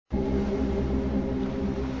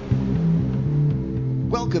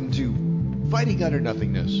Welcome to Fighting Utter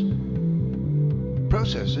Nothingness.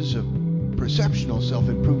 Processes of Perceptional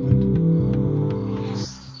Self-Improvement.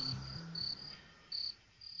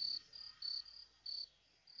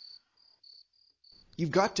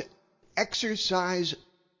 You've got to exercise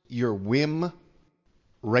your whim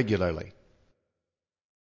regularly.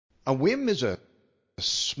 A whim is a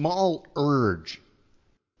small urge,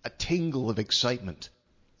 a tingle of excitement,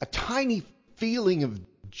 a tiny feeling of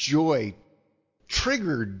joy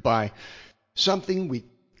triggered by something we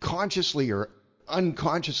consciously or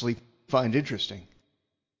unconsciously find interesting.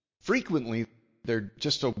 Frequently, they're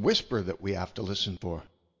just a whisper that we have to listen for.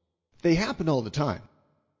 They happen all the time.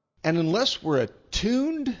 And unless we're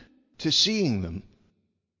attuned to seeing them,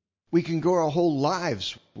 we can go our whole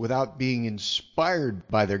lives without being inspired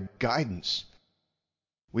by their guidance.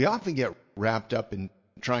 We often get wrapped up in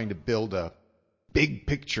trying to build a big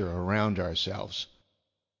picture around ourselves.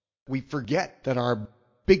 We forget that our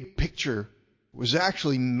big picture was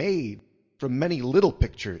actually made from many little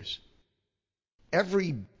pictures.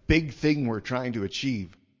 Every big thing we're trying to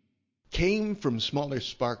achieve came from smaller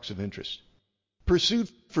sparks of interest, pursued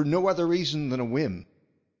for no other reason than a whim.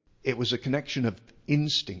 It was a connection of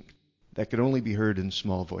instinct that could only be heard in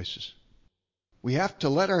small voices. We have to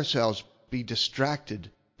let ourselves be distracted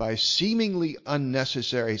by seemingly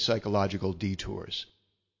unnecessary psychological detours.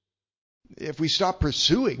 If we stop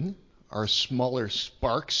pursuing our smaller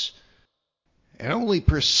sparks and only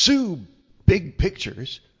pursue big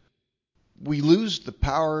pictures, we lose the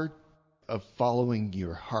power of following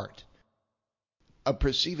your heart, of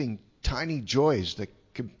perceiving tiny joys that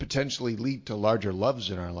could potentially lead to larger loves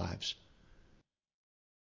in our lives.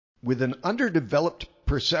 With an underdeveloped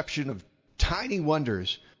perception of tiny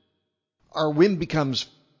wonders, our whim becomes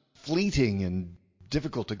fleeting and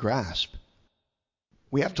difficult to grasp.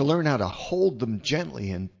 We have to learn how to hold them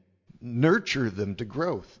gently and nurture them to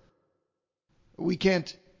growth. We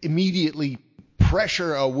can't immediately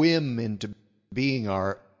pressure a whim into being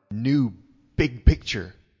our new big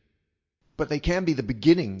picture, but they can be the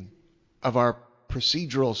beginning of our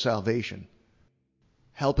procedural salvation,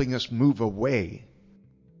 helping us move away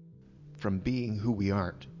from being who we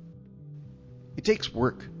aren't. It takes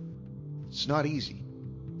work. It's not easy.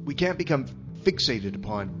 We can't become fixated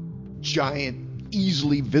upon giant,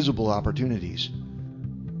 easily visible opportunities.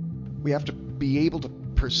 We have to be able to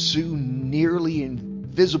pursue nearly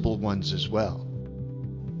invisible ones as well.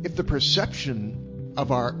 If the perception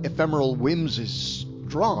of our ephemeral whims is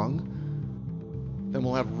strong, then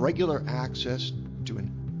we'll have regular access to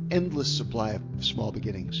an endless supply of small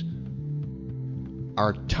beginnings.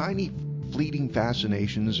 Our tiny, fleeting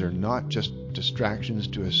fascinations are not just distractions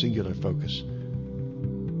to a singular focus.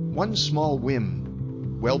 One small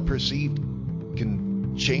whim, well perceived,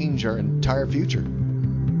 can change our entire future.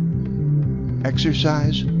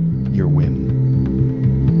 Exercise your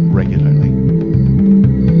whim regularly.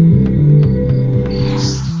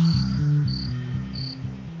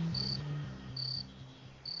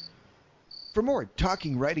 For more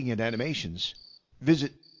talking, writing, and animations,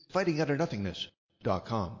 visit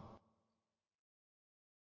fightingutternothingness.com.